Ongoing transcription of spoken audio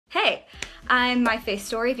Hey, I'm My Face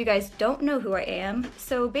Story if you guys don't know who I am.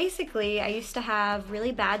 So basically, I used to have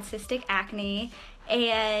really bad cystic acne,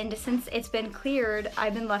 and since it's been cleared,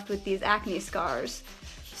 I've been left with these acne scars.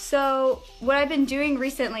 So what I've been doing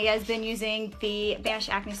recently has been using the Banish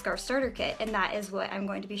Acne Scar Starter Kit, and that is what I'm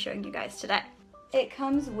going to be showing you guys today. It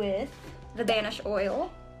comes with the Banish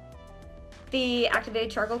oil, the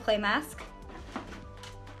activated charcoal clay mask,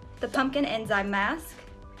 the pumpkin enzyme mask,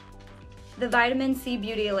 the vitamin C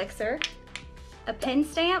beauty elixir, a pin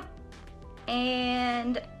stamp,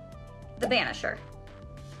 and the Banisher.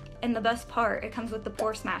 And the best part, it comes with the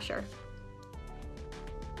pore smasher.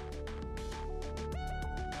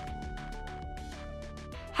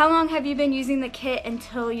 How long have you been using the kit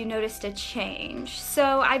until you noticed a change?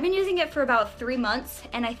 So I've been using it for about 3 months,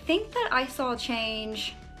 and I think that I saw a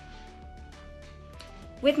change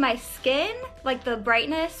with my skin, like the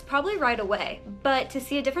brightness, probably right away. But to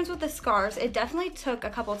see a difference with the scars, it definitely took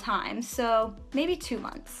a couple times, so maybe 2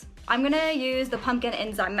 months. I'm gonna use the pumpkin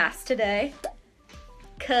enzyme mask today,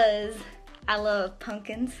 cause I love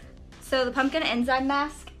pumpkins. So the pumpkin enzyme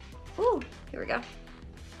mask, ooh, here we go,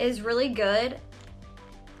 is really good.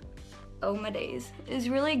 Oh my days, is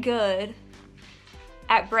really good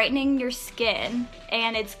at brightening your skin,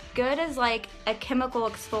 and it's good as like a chemical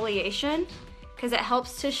exfoliation because it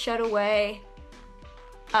helps to shed away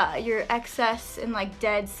your excess and like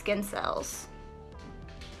dead skin cells.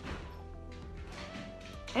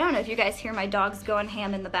 I don't know if you guys hear my dogs going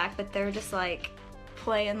ham in the back, but they're just like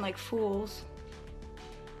playing like fools.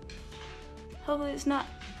 Hopefully it's not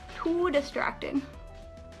too distracting.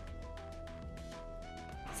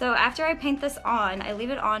 So after I paint this on, I leave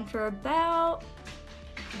it on for about,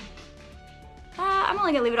 I'm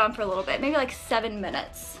only gonna leave it on for a little bit, maybe like 7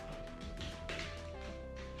 minutes.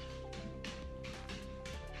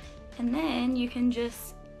 And then you can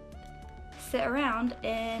just sit around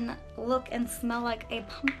and look and smell like a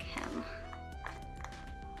pumpkin.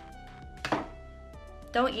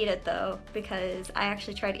 Don't eat it though, because I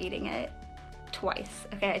actually tried eating it twice.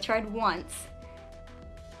 Okay, I tried once.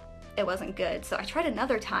 It wasn't good, so I tried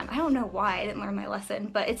another time. I don't know why, I didn't learn my lesson,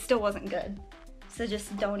 but it still wasn't good. So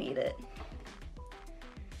just don't eat it.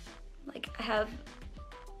 Like, I have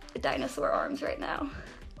dinosaur arms right now.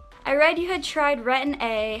 I read you had tried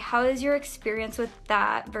Retin-A. How is your experience with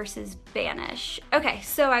that versus Banish? Okay,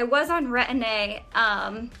 so I was on Retin-A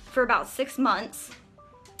for about 6 months,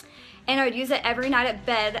 and I would use it every night at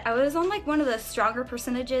bed. I was on like one of the stronger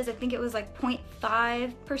percentages. I think it was like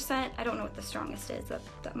 0.5%. I don't know what the strongest is.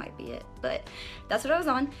 That might be it, but that's what I was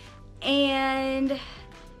on. And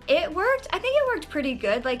it worked. I think it worked pretty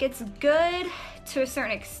good. Like, it's good to a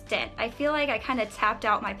certain extent. I feel like I kind of tapped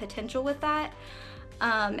out my potential with that.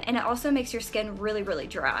 And it also makes your skin really, really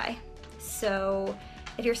dry. So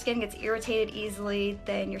if your skin gets irritated easily,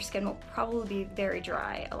 then your skin will probably be very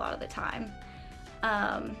dry a lot of the time.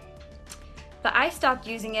 But I stopped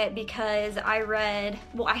using it because I read,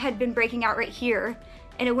 well, I had been breaking out right here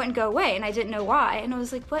and it wouldn't go away, and I didn't know why. And I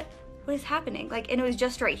was like, what is happening? Like, and it was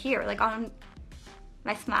just right here, like on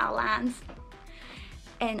my smile lines.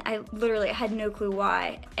 And I literally had no clue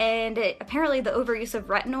why. And apparently the overuse of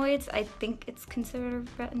retinoids, I think it's considered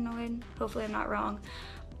a retinoid, hopefully I'm not wrong.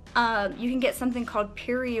 You can get something called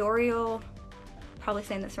perioral, probably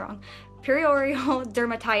saying this wrong, perioral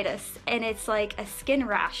dermatitis, and it's like a skin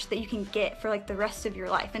rash that you can get for like the rest of your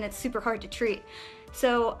life, and it's super hard to treat.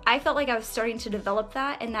 So I felt like I was starting to develop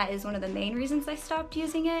that, and that is one of the main reasons I stopped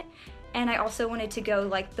using it. And I also wanted to go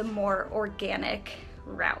like the more organic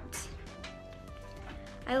route.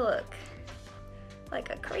 I look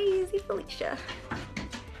like a crazy Felicia.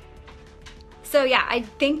 So yeah, I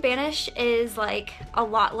think Banish is like a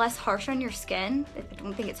lot less harsh on your skin. I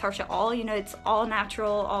don't think it's harsh at all. You know, it's all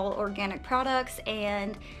natural, all organic products,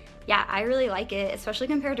 and yeah, I really like it, especially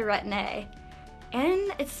compared to Retin-A.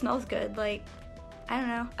 And it smells good. Like, I don't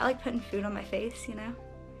know, I like putting food on my face, you know?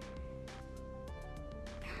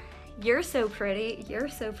 You're so pretty, you're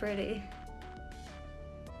so pretty.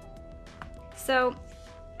 So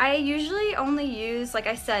I usually only use, like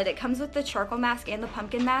I said, it comes with the charcoal mask and the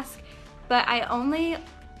pumpkin mask, but I only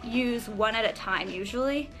use one at a time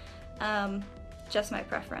usually, just my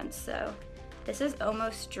preference. So this is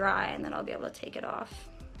almost dry, and then I'll be able to take it off.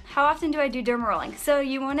 How often do I do derma rolling? So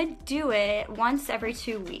you want to do it once every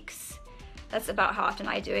 2 weeks. That's about how often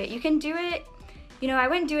I do it. You can do it, you know, I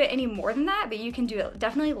wouldn't do it any more than that, but you can do it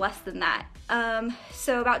definitely less than that.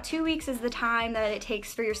 So about 2 weeks is the time that it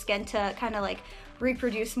takes for your skin to kind of like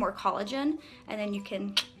reproduce more collagen, and then you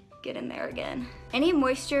can get in there again. Any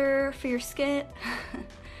moisture for your skin?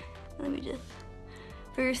 Let me just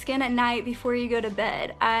for your skin at night before you go to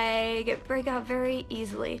bed. I get breakout very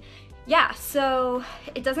easily. Yeah, so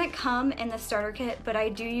it doesn't come in the starter kit, but I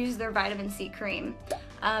do use their vitamin C cream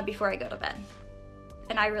before I go to bed.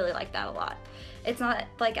 And I really like that a lot. It's not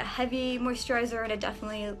like a heavy moisturizer, and it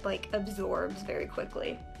definitely like absorbs very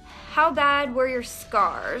quickly. How bad were your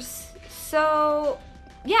scars? So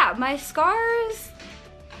yeah, my scars,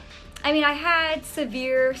 I mean, I had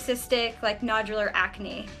severe cystic, like nodular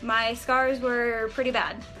acne. My scars were pretty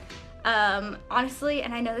bad. Honestly,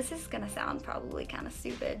 and I know this is gonna sound probably kind of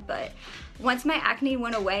stupid, but once my acne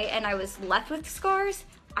went away and I was left with scars,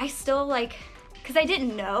 I still like, cause I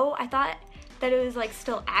didn't know, I thought that it was like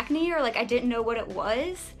still acne, or like I didn't know what it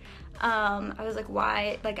was. I was like,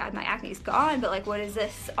 why, like my acne's gone, but like what is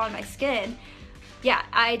this on my skin? Yeah,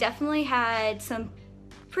 I definitely had some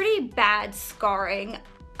pretty bad scarring.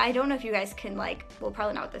 I don't know if you guys can like, well,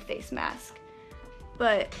 probably not with the face mask,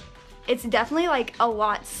 but it's definitely like a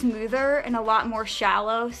lot smoother and a lot more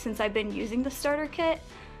shallow since I've been using the starter kit.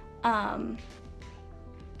 I mean,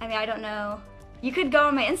 I don't know. You could go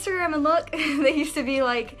on my Instagram and look. They used to be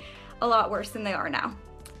like a lot worse than they are now.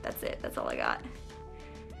 That's it, that's all I got.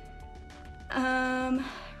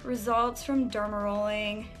 Results from derma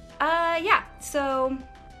rolling. Yeah, so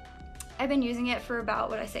I've been using it for about,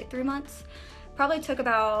 what I say, 3 months. Probably took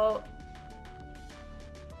about,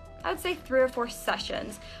 I would say 3 or 4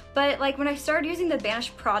 sessions. But like when I started using the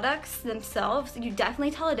Banish products themselves, you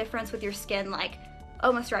definitely tell a difference with your skin like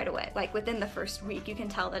almost right away. Like within the first week, you can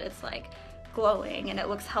tell that it's like glowing and it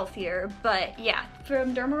looks healthier. But yeah,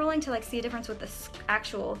 from derma rolling to like see a difference with the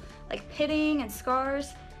actual like pitting and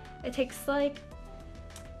scars, it takes like,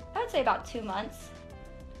 I would say about 2 months.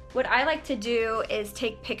 What I like to do is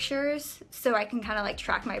take pictures so I can kind of like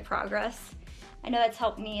track my progress. I know that's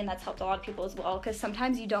helped me and that's helped a lot of people as well, because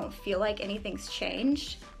sometimes you don't feel like anything's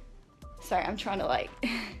changed. Sorry, I'm trying to like,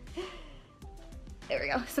 there we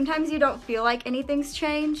go. Sometimes you don't feel like anything's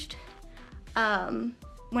changed when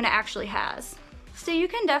it actually has. So you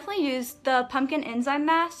can definitely use the pumpkin enzyme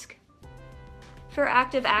mask for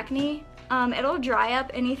active acne. It'll dry up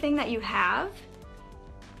anything that you have,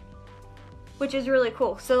 which is really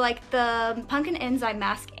cool. So like the pumpkin enzyme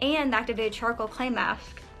mask and the activated charcoal clay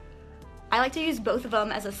mask, I like to use both of them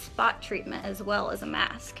as a spot treatment as well as a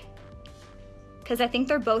mask, because I think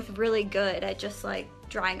they're both really good at just like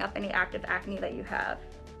drying up any active acne that you have.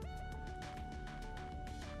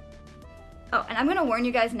 Oh, and I'm gonna warn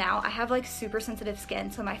you guys now, I have like super sensitive skin,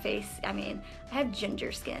 so my face, I mean, I have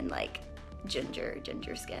ginger skin, like ginger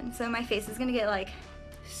skin. So my face is gonna get like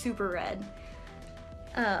super red.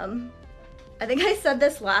 I think I said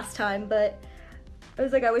this last time, but I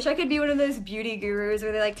was like, I wish I could be one of those beauty gurus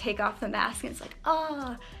where they like take off the mask and it's like,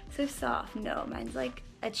 ah, oh, so soft. No, mine's like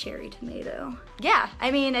a cherry tomato. Yeah, I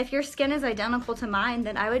mean, if your skin is identical to mine,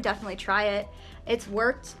 then I would definitely try it. It's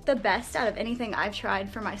worked the best out of anything I've tried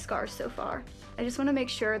for my scars so far. I just want to make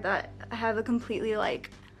sure that I have a completely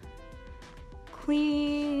like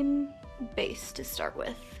clean base to start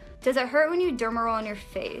with. Does it hurt when you derma roll on your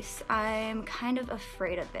face? I'm kind of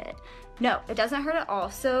afraid of it. No, it doesn't hurt at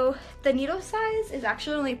all. So the needle size is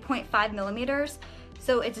actually only 0.5 millimeters.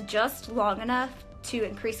 So it's just long enough to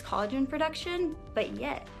increase collagen production, but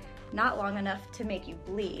yet not long enough to make you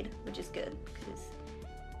bleed, which is good because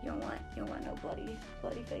you don't want no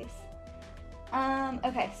bloody face.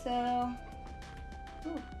 Okay, so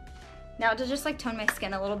ooh. Now to just like tone my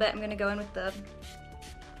skin a little bit, I'm gonna go in with the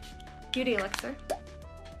Beauty Elixir.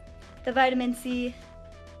 The vitamin C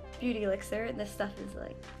Beauty Elixir, and this stuff is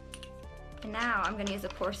like, and now I'm gonna use a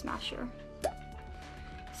pore smasher.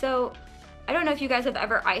 So I don't know if you guys have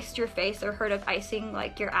ever iced your face or heard of icing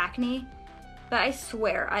like your acne, but I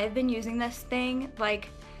swear I've been using this thing like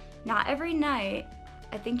not every night.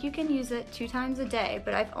 I think you can use it 2 times a day,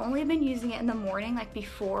 but I've only been using it in the morning, like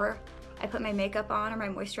before I put my makeup on or my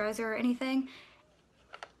moisturizer or anything.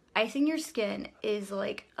 Icing your skin is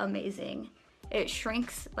like amazing. It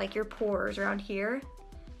shrinks like your pores around here,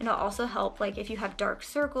 and it'll also help like if you have dark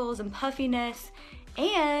circles and puffiness,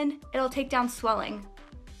 and it'll take down swelling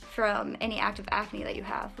from any active acne that you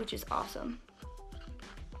have, which is awesome.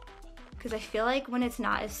 Because I feel like when it's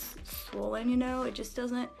not as swollen, you know, it just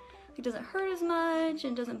doesn't hurt as much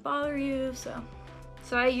and doesn't bother you.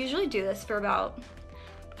 So I usually do this for about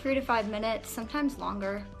 3 to 5 minutes, sometimes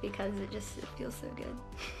longer, because it feels so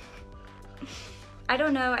good. I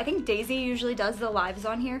don't know, I think Daisy usually does the lives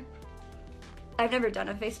on here. I've never done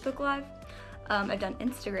a Facebook Live. I've done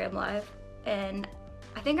Instagram Live, and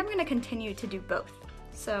I think I'm gonna continue to do both.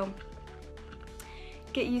 So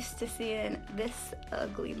get used to seeing this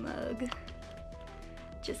ugly mug.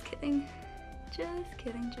 Just kidding. Just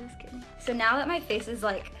kidding, just kidding. So now that my face is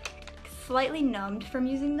like slightly numbed from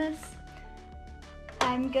using this,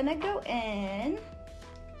 I'm gonna go in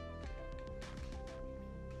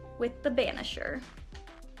with the Banisher.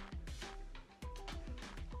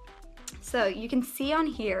 So you can see on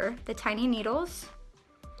here the tiny needles,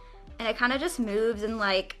 and it kind of just moves in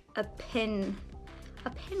like a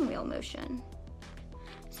pinwheel motion.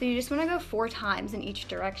 So you just want to go 4 times in each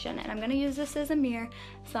direction, and I'm gonna use this as a mirror,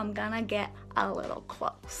 so I'm gonna get a little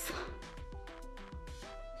close.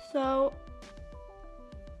 So,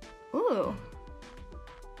 ooh,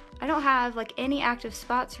 I don't have like any active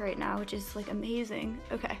spots right now, which is like amazing.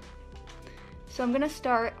 Okay, so I'm gonna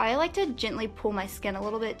start. I like to gently pull my skin a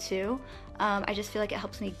little bit too. I just feel like it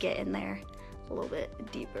helps me get in there a little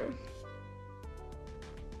bit deeper.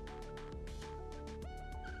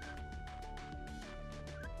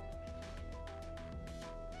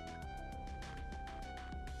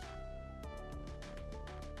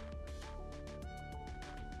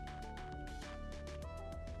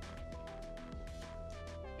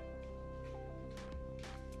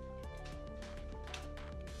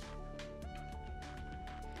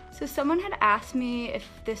 So someone had asked me if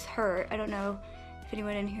this hurt. I don't know if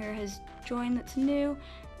anyone in here has joined that's new,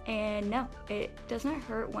 and no, it doesn't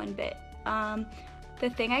hurt one bit. The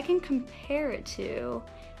thing I can compare it to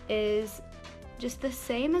is just the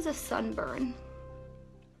same as a sunburn.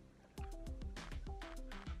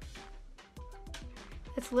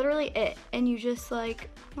 That's literally it, and you just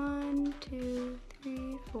like 1, 2,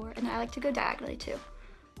 3, 4, and I like to go diagonally too.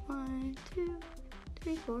 1, 2,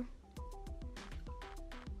 3, 4.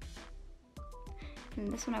 And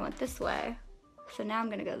this one I went this way, so now I'm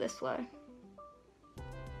gonna go this way.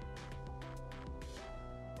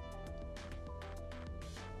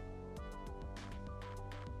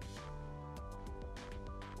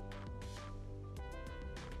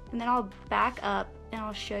 And then I'll back up and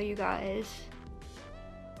I'll show you guys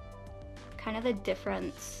kind of the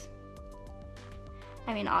difference.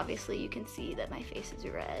 I mean, obviously you can see that my face is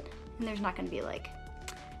red, and there's not gonna be like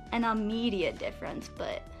an immediate difference,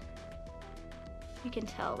 but you can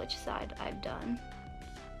tell which side I've done.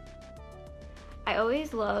 I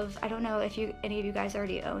always love, I don't know if any of you guys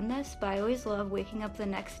already own this, but I always love waking up the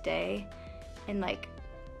next day and like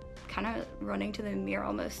kind of running to the mirror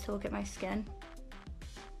almost to look at my skin.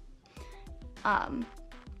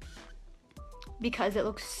 Because it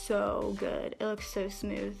looks so good. It looks so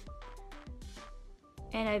smooth.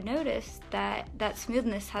 And I've noticed that that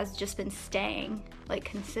smoothness has just been staying like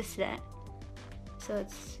consistent. So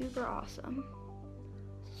it's super awesome.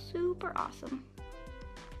 Super awesome.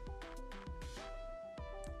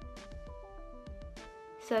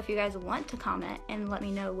 So if you guys want to comment and let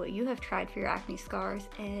me know what you have tried for your acne scars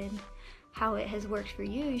and how it has worked for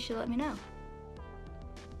you, you should let me know.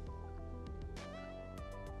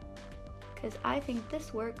 Because I think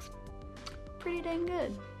this works pretty dang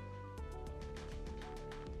good.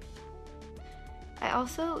 I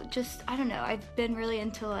also just, I don't know, I've been really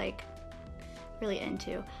into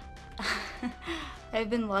I've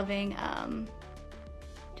been loving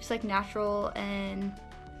just like natural and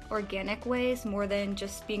organic ways more than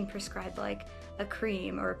just being prescribed like a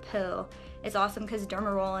cream or a pill. It's awesome because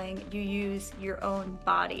derma rolling, you use your own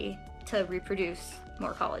body to reproduce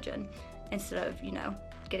more collagen instead of, you know,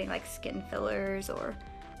 getting like skin fillers or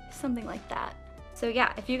something like that. So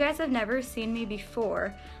yeah, if you guys have never seen me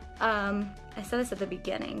before, I said this at the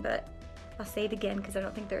beginning, but I'll say it again because I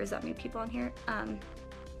don't think there's that many people on here.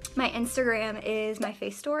 My Instagram is my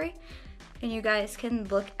face story, and you guys can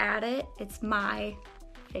look at it. It's my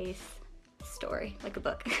face story, like a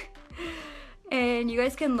book. And you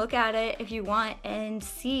guys can look at it if you want and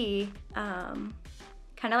see kind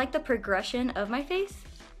of like the progression of my face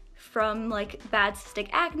from like bad cystic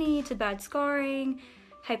acne to bad scarring,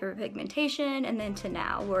 hyperpigmentation, and then to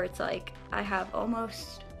now where it's like I have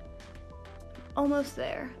almost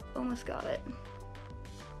there, almost got it.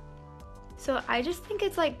 So I just think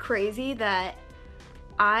it's like crazy that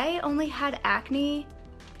I only had acne,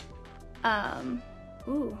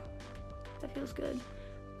 ooh, that feels good.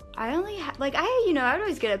 I only had, like you know, I would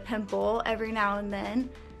always get a pimple every now and then,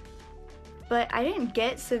 but I didn't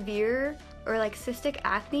get severe or like cystic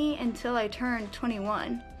acne until I turned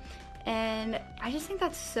 21. And I just think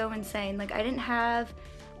that's so insane. Like I didn't have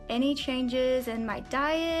any changes in my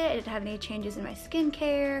diet, I didn't have any changes in my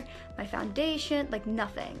skincare, my foundation, like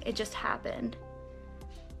nothing. It just happened.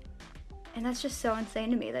 And that's just so insane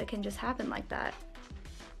to me that it can just happen like that.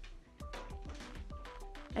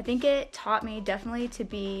 I think it taught me definitely to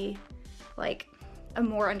be like a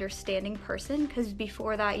more understanding person, because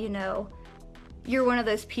before that, you know, you're one of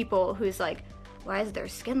those people who's like, why is their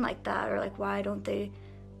skin like that? Or like, why don't they,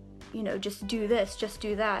 you know, just do this, just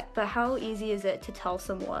do that? But how easy is it to tell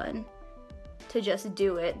someone to just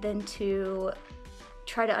do it than to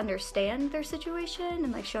try to understand their situation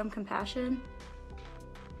and like show them compassion?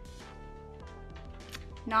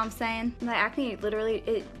 Know what I'm saying? My acne literally,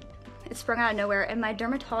 it sprung out of nowhere, and my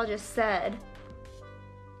dermatologist said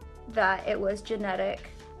that it was genetic.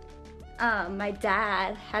 My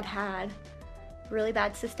dad had really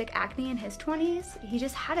bad cystic acne in his 20s. He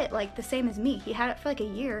just had it like the same as me. He had it for like a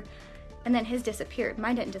year, and then his disappeared.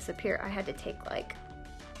 Mine didn't disappear. I had to take like,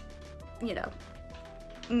 you know,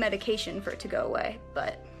 medication for it to go away.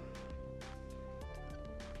 But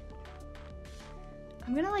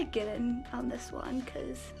I'm gonna like get in on this one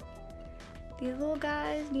because these little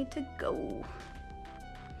guys need to go.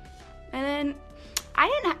 And then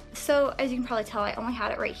so as you can probably tell, I only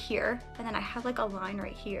had it right here, and then I had like a line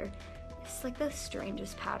right here. It's like the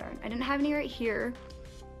strangest pattern. I didn't have any right here.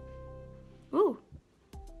 Ooh,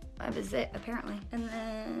 that was it apparently. And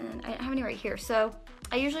then I didn't have any right here. So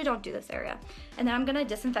I usually don't do this area. And then I'm gonna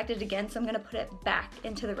disinfect it again, so I'm gonna put it back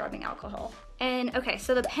into the rubbing alcohol. And okay,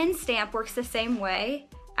 so the pen stamp works the same way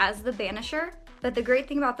as the Banisher, but the great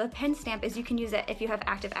thing about the pen stamp is you can use it if you have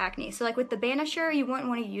active acne. So like with the Banisher, you wouldn't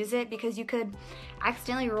want to use it because you could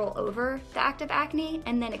accidentally roll over the active acne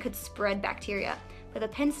and then it could spread bacteria. But the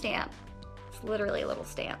pen stamp, it's literally a little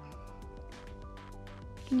stamp.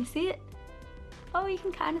 Can you see it? Oh, you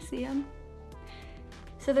can kind of see them.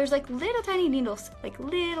 So there's like little tiny needles, like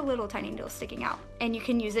little tiny needles sticking out, and you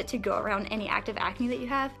can use it to go around any active acne that you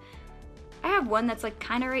have. I have one that's like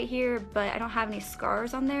kind of right here, but I don't have any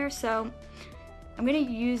scars on there, so I'm gonna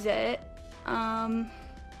use it.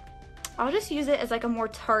 I'll just use it as like a more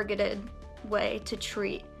targeted way to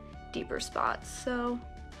treat deeper spots. So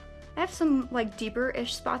I have some like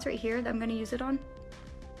deeper-ish spots right here that I'm gonna use it on.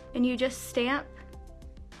 And you just stamp,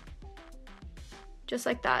 just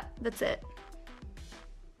like that, that's it.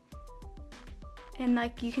 And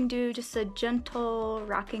like you can do just a gentle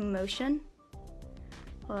rocking motion.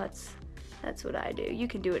 Well, that's what I do. You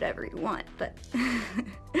can do whatever you want, but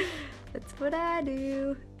that's what I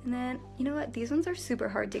do. And then, you know what? These ones are super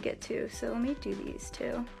hard to get to, so let me do these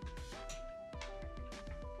too.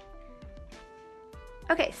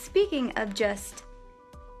 Okay, speaking of just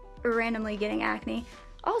randomly getting acne,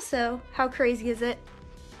 also, how crazy is it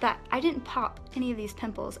that I didn't pop any of these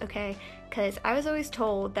pimples, okay? Because I was always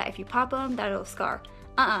told that if you pop them, that it'll scar.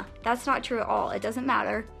 That's not true at all. It doesn't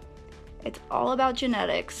matter. It's all about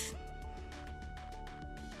genetics.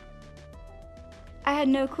 I had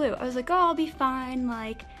no clue. I was like, oh, I'll be fine.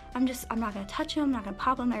 Like, I'm not gonna touch them, I'm not gonna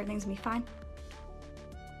pop them, everything's gonna be fine.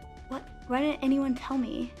 What? Why didn't anyone tell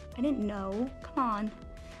me? I didn't know. Come on.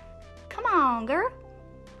 Come on, girl.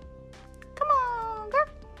 Come on, girl.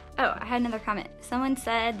 Oh, I had another comment. Someone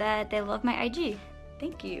said that they love my IG.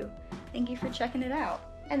 Thank you. Thank you for checking it out.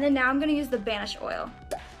 And then now I'm gonna use the Banish oil.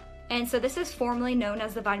 And so this is formerly known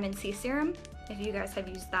as the vitamin C serum. If you guys have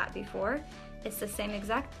used that before, it's the same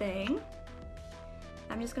exact thing.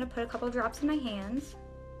 I'm just gonna put a couple drops in my hands.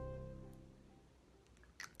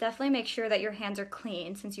 Definitely make sure that your hands are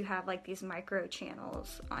clean since you have like these micro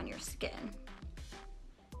channels on your skin.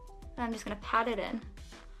 And I'm just gonna pat it in.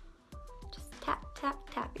 Just tap, tap,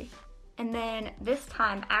 tappy. And then this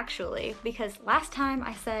time actually, because last time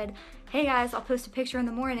I said, hey guys, I'll post a picture in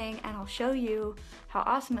the morning and I'll show you how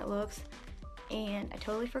awesome it looks. And I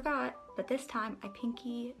totally forgot, but this time I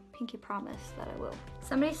pinky promise that I will.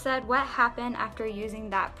 Somebody said, what happened after using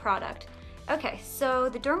that product? Okay, so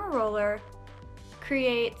the derma roller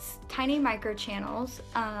creates tiny micro channels.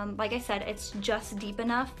 Like I said, it's just deep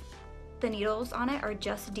enough. The needles on it are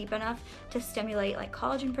just deep enough to stimulate like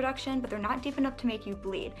collagen production, but they're not deep enough to make you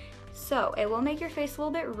bleed. So it will make your face a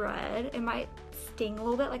little bit red. It might sting a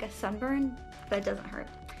little bit like a sunburn, but it doesn't hurt.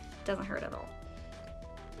 It doesn't hurt at all.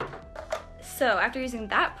 So after using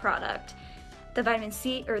that product, the vitamin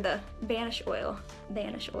C, or the Banish oil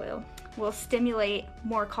will stimulate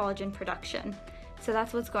more collagen production. So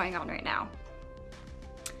that's what's going on right now.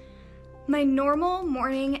 My normal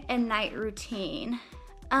morning and night routine.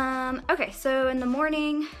 Okay, so in the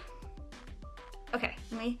morning, okay,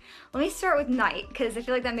 let me start with night because I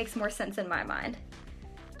feel like that makes more sense in my mind.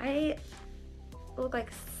 I look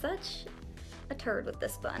like such a turd with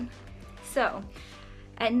this bun. So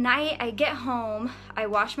at night, I get home, I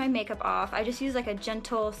wash my makeup off. I just use like a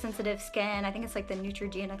gentle, sensitive skin. I think it's like the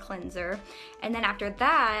Neutrogena cleanser. And then after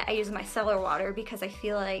that, I use my micellar water because I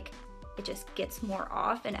feel like it just gets more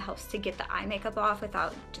off and it helps to get the eye makeup off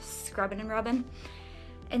without just scrubbing and rubbing.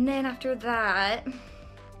 And then after that,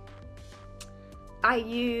 I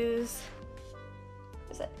use,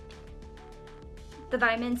 what is it? the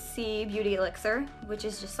vitamin C beauty elixir, which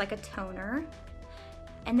is just like a toner.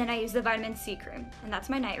 And then I use the vitamin C cream, and that's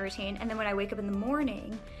my night routine. And then when I wake up in the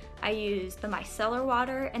morning, I use the micellar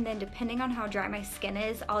water, and then depending on how dry my skin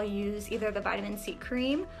is, I'll use either the vitamin C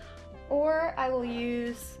cream or I will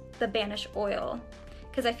use the Banish oil,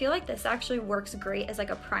 because I feel like this actually works great as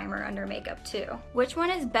like a primer under makeup too. Which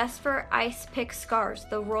one is best for ice pick scars,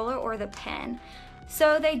 the roller or the pen?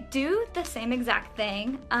 So they do the same exact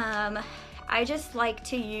thing. I just like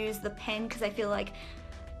to use the pen because I feel like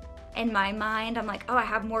in my mind, I'm like, oh, I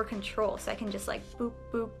have more control, so I can just like boop,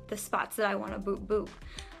 boop the spots that I want to boop,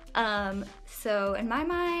 boop. So in my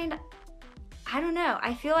mind, I don't know.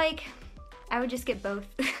 I feel like I would just get both.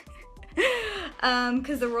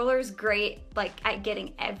 Because the roller is great, like at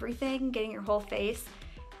getting everything, getting your whole face.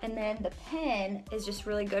 And then the pen is just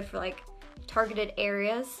really good for like targeted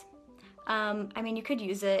areas. I mean, you could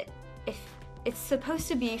use it if it's supposed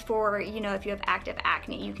to be for, you know, if you have active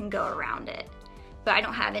acne, you can go around it. But I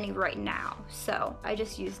don't have any right now, so I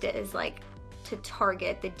just used it as like to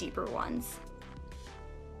target the deeper ones.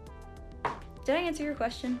 Did I answer your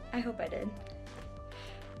question? I hope I did.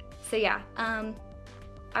 So yeah,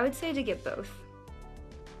 I would say to get both.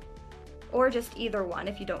 Or just either one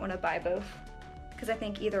if you don't want to buy both, because I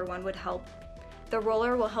think either one would help. The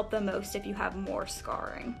roller will help the most if you have more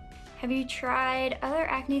scarring. Have you tried other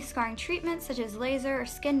acne scarring treatments such as laser or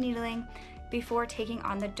skin needling before taking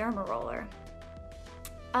on the derma roller?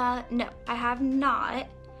 No, I have not.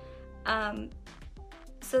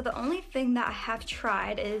 So the only thing that I have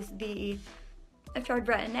tried is I've tried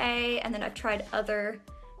Retin-A, and then I've tried other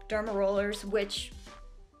derma rollers, which,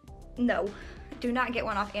 no, do not get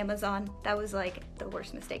one off Amazon. That was like the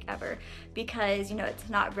worst mistake ever, because, you know, it's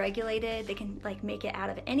not regulated. They can like make it out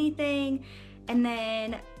of anything. And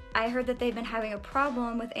then I heard that they've been having a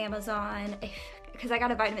problem with Amazon because I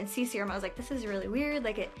got a vitamin C serum. I was like, this is really weird.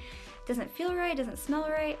 Like, it doesn't feel right, doesn't smell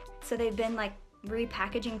right. So they've been like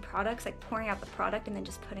repackaging products, like pouring out the product and then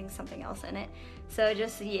just putting something else in it. So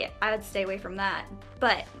just, yeah, I would stay away from that.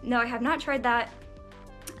 But no, I have not tried that.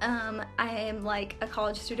 I am like a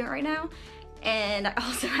college student right now, and I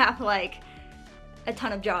also have like a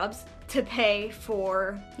ton of jobs to pay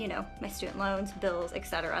for, you know, my student loans, bills,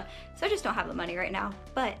 etc. So I just don't have the money right now,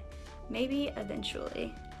 but maybe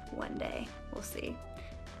eventually, one day, we'll see.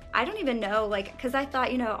 I don't even know, like, because I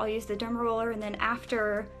thought, you know, I'll use the derma roller and then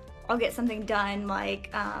after I'll get something done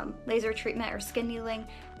like laser treatment or skin needling,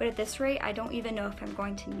 but at this rate, I don't even know if I'm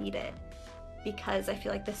going to need it because I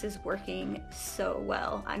feel like this is working so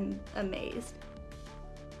well. I'm amazed.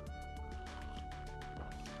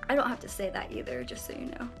 I don't have to say that either, just so you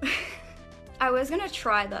know. I was gonna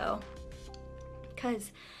try though,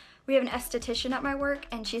 because we have an esthetician at my work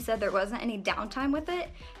and she said there wasn't any downtime with it.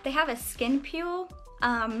 They have a skin peel,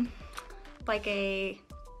 like I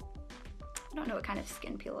don't know what kind of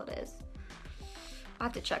skin peel it is. I'll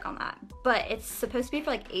have to check on that. But it's supposed to be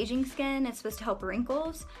for like aging skin. It's supposed to help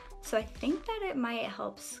wrinkles. So I think that it might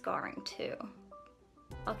help scarring too.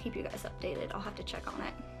 I'll keep you guys updated. I'll have to check on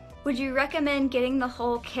it. Would you recommend getting the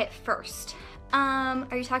whole kit first? Are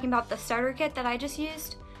you talking about the starter kit that I just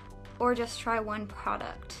used? Or just try one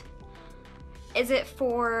product? Is it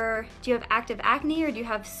for, do you have active acne or do you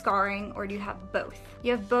have scarring or do you have both?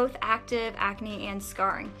 You have both active acne and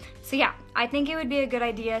scarring. So yeah, I think it would be a good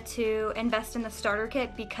idea to invest in the starter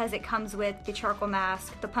kit because it comes with the charcoal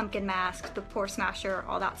mask, the pumpkin mask, the pore smasher,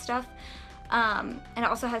 all that stuff. And it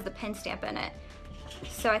also has the pin stamp in it.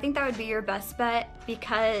 So I think that would be your best bet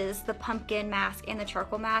because the pumpkin mask and the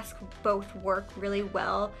charcoal mask both work really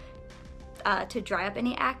well to dry up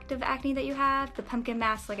any active acne that you have. The pumpkin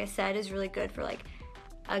mask, like I said, is really good for like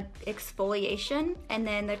a exfoliation, and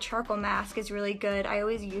then the charcoal mask is really good. I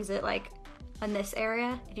always use it like on this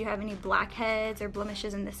area. If you have any blackheads or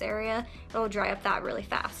blemishes in this area, it'll dry up that really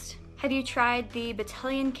fast. Have you tried the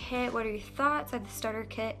Battalion kit? What are your thoughts? I have the starter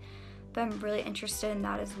kit, but I'm really interested in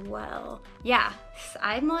that as well. Yeah,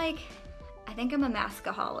 I'm like, I think I'm a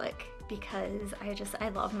maskaholic because I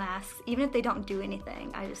love masks. Even if they don't do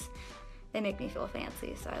anything, they make me feel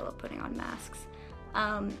fancy, so I love putting on masks.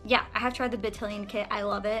 Yeah, I have tried the Battalion kit. I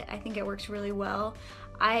love it. I think it works really well.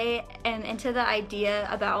 I am into the idea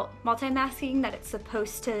about multi-masking, that it's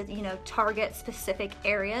supposed to, you know, target specific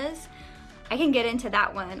areas. I can get into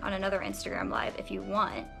that one on another Instagram live if you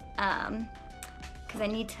want, because I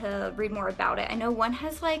need to read more about it. I know one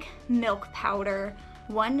has like milk powder,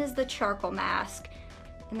 one is the charcoal mask,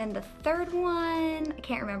 and then the third one, I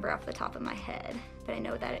can't remember off the top of my head, but I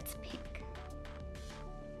know that it's pink.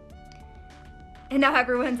 And now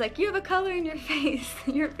everyone's like, you have a color in your face.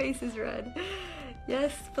 Your face is red.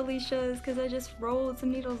 Yes, Felicia's, because I just rolled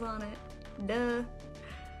some needles on it. Duh.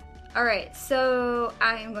 Alright, so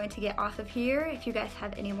I am going to get off of here. If you guys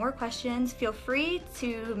have any more questions, feel free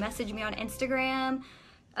to message me on Instagram.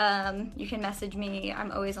 You can message me.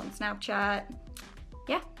 I'm always on Snapchat.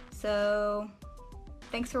 Yeah, so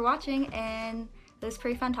thanks for watching, and it was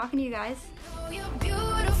pretty fun talking to you guys.